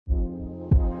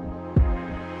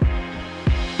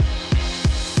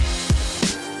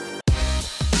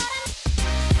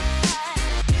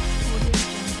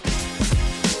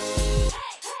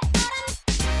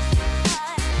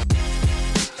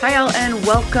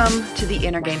welcome to the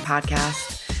Inner Game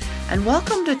Podcast, and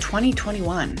welcome to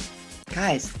 2021.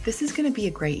 Guys, this is going to be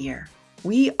a great year.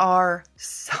 We are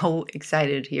so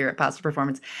excited here at Positive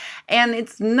Performance, and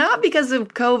it's not because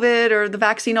of COVID or the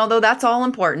vaccine, although that's all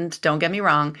important, don't get me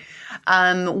wrong.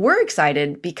 We're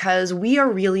excited because we are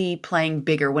really playing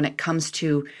bigger when it comes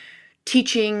to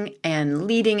teaching and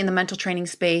leading in the mental training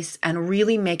space and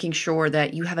really making sure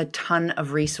that you have a ton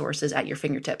of resources at your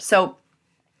fingertips. So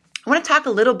I want to talk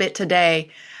a little bit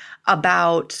today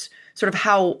about sort of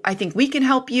how I think we can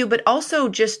help you, but also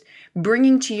just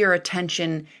bringing to your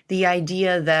attention the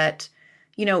idea that,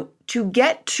 to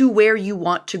get to where you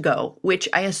want to go, which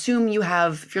I assume you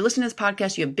have, if you're listening to this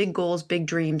podcast, you have big goals, big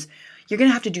dreams, you're going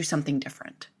to have to do something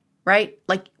different, right?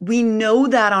 Like we know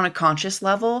that on a conscious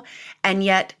level, and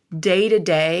yet day to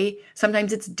day,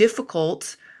 sometimes it's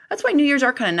difficult. That's why New Year's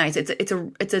are kind of nice.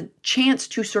 It's a chance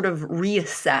to sort of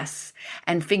reassess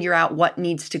and figure out what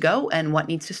needs to go and what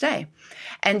needs to stay.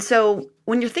 And so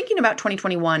when you're thinking about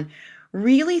 2021,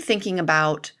 really thinking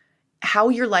about how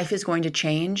your life is going to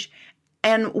change.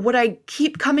 And what I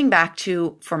keep coming back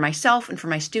to for myself and for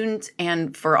my students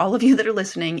and for all of you that are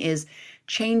listening is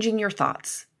changing your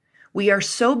thoughts. We are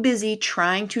so busy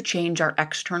trying to change our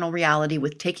external reality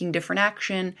with taking different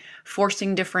action,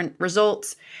 forcing different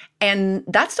results. And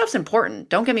that stuff's important.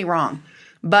 Don't get me wrong.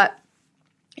 But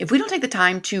if we don't take the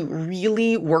time to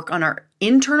really work on our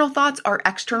internal thoughts, our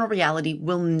external reality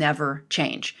will never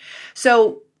change.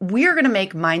 So we're going to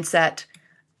make mindset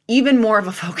even more of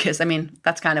a focus. I mean,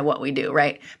 that's kind of what we do,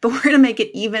 right? But we're going to make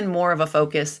it even more of a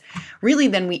focus really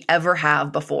than we ever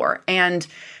have before. And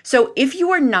so if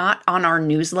you are not on our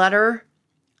newsletter,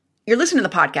 you're listening to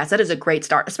the podcast, that is a great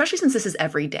start, especially since this is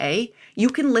every day. You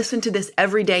can listen to this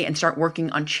every day and start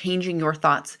working on changing your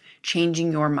thoughts,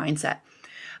 changing your mindset.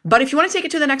 But if you want to take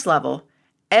it to the next level,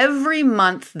 every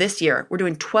month this year, we're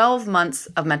doing 12 months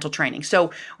of mental training.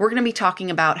 So we're going to be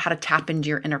talking about how to tap into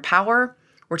your inner power.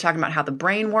 We're talking about how the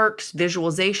brain works,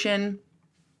 visualization.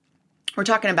 We're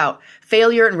talking about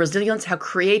failure and resilience, how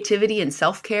creativity and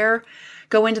self-care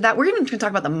go into that. We're even going to talk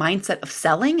about the mindset of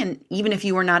selling. And even if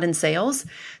you are not in sales,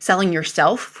 selling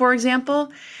yourself, for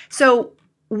example. So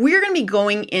we're going to be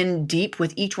going in deep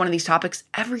with each one of these topics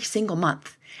every single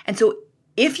month. And so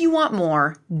if you want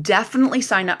more, definitely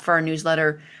sign up for our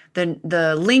newsletter.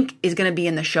 The link is going to be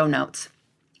in the show notes.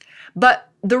 But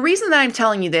the reason that I'm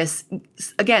telling you this,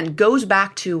 again, goes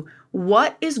back to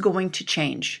what is going to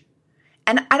change.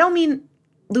 And I don't mean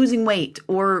losing weight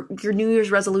or your New Year's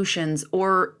resolutions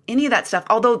or any of that stuff,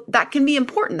 although that can be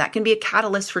important. That can be a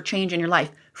catalyst for change in your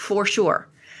life, for sure.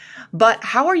 But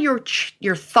how are your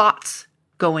thoughts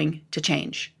going to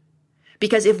change?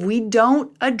 Because if we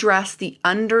don't address the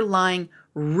underlying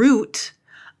root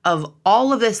of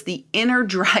all of this, the inner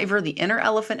driver, the inner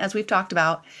elephant, as we've talked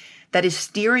about, that is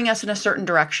steering us in a certain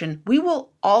direction, we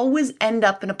will always end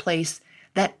up in a place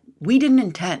that we didn't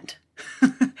intend.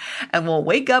 And we'll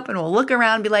wake up and we'll look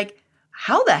around and be like,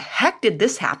 how the heck did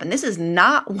this happen? This is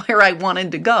not where I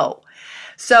wanted to go.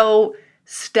 So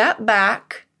step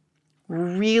back,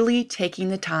 really taking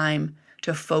the time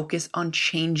to focus on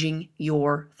changing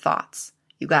your thoughts.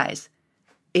 You guys,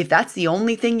 if that's the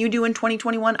only thing you do in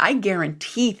 2021, I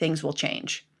guarantee things will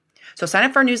change. So sign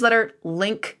up for our newsletter.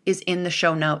 Link is in the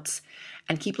show notes.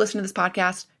 And keep listening to this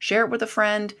podcast. Share it with a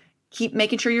friend. Keep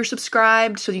making sure you're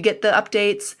subscribed so you get the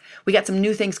updates. We got some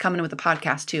new things coming in with the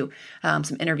podcast too.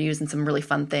 Some interviews and some really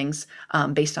fun things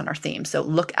based on our theme. So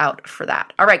look out for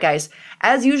that. All right, guys.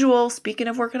 As usual, speaking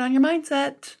of working on your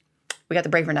mindset, we got the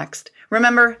Braver next.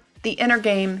 Remember, the inner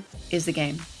game is the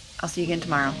game. I'll see you again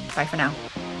tomorrow. Bye for now.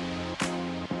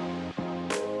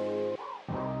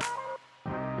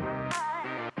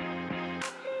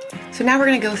 So now we're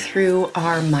going to go through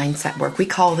our mindset work. We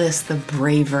call this the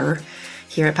Braver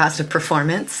here at Positive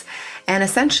Performance. And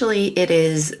essentially it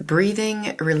is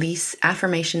breathing, release,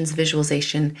 affirmations,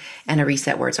 visualization, and a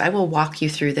reset word. So I will walk you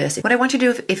through this. What I want you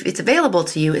to do, if it's available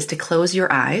to you, is to close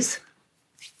your eyes.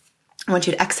 I want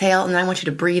you to exhale, and then I want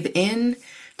you to breathe in,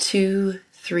 2,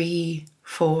 3,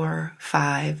 4,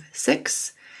 5,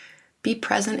 6. Be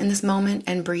present in this moment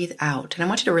and breathe out. And I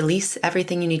want you to release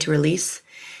everything you need to release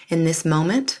in this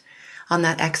moment. On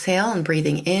that exhale and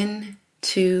breathing in,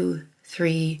 2,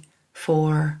 3,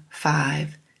 4,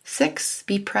 5, 6.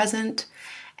 Be present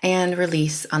and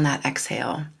release on that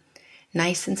exhale.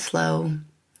 Nice and slow.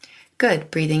 Good.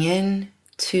 Breathing in,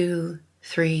 2,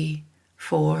 3,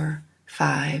 4,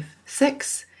 5,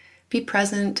 6. Be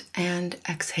present and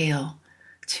exhale.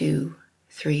 2,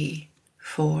 3,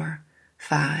 4,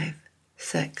 5,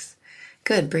 6.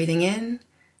 Good. Breathing in,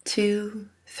 2,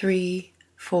 3,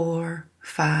 4,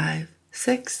 5,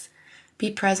 6.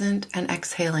 be present and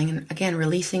exhaling. And again,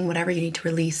 releasing whatever you need to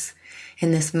release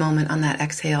in this moment on that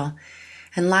exhale.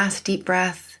 And last deep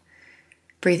breath,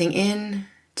 breathing in,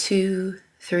 2,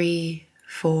 3,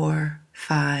 4,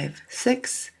 5,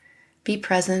 6. Be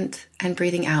present and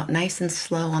breathing out nice and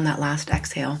slow on that last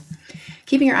exhale.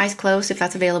 Keeping your eyes closed if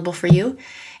that's available for you.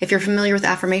 If you're familiar with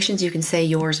affirmations, you can say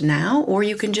yours now, or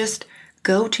you can just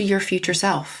go to your future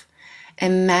self.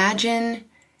 Imagine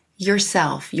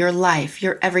yourself, your life,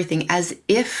 your everything as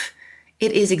if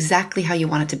it is exactly how you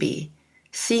want it to be.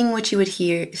 Seeing what you would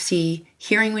see,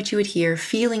 hearing what you would hear,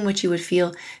 feeling what you would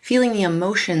feel, feeling the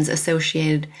emotions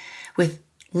associated with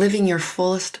living your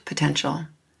fullest potential.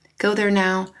 Go there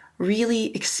now,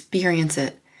 really experience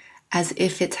it as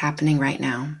if it's happening right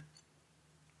now.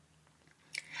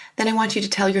 Then I want you to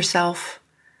tell yourself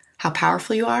how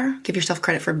powerful you are. Give yourself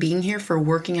credit for being here, for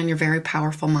working on your very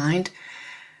powerful mind,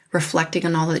 reflecting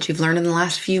on all that you've learned in the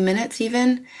last few minutes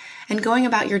even, and going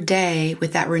about your day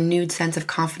with that renewed sense of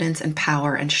confidence and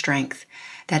power and strength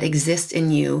that exists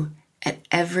in you at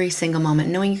every single moment,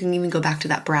 knowing you can even go back to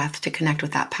that breath to connect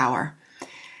with that power.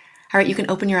 All right, you can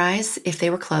open your eyes if they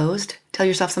were closed. Tell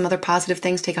yourself some other positive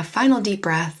things. Take a final deep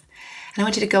breath. And I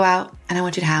want you to go out and I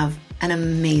want you to have an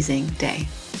amazing day.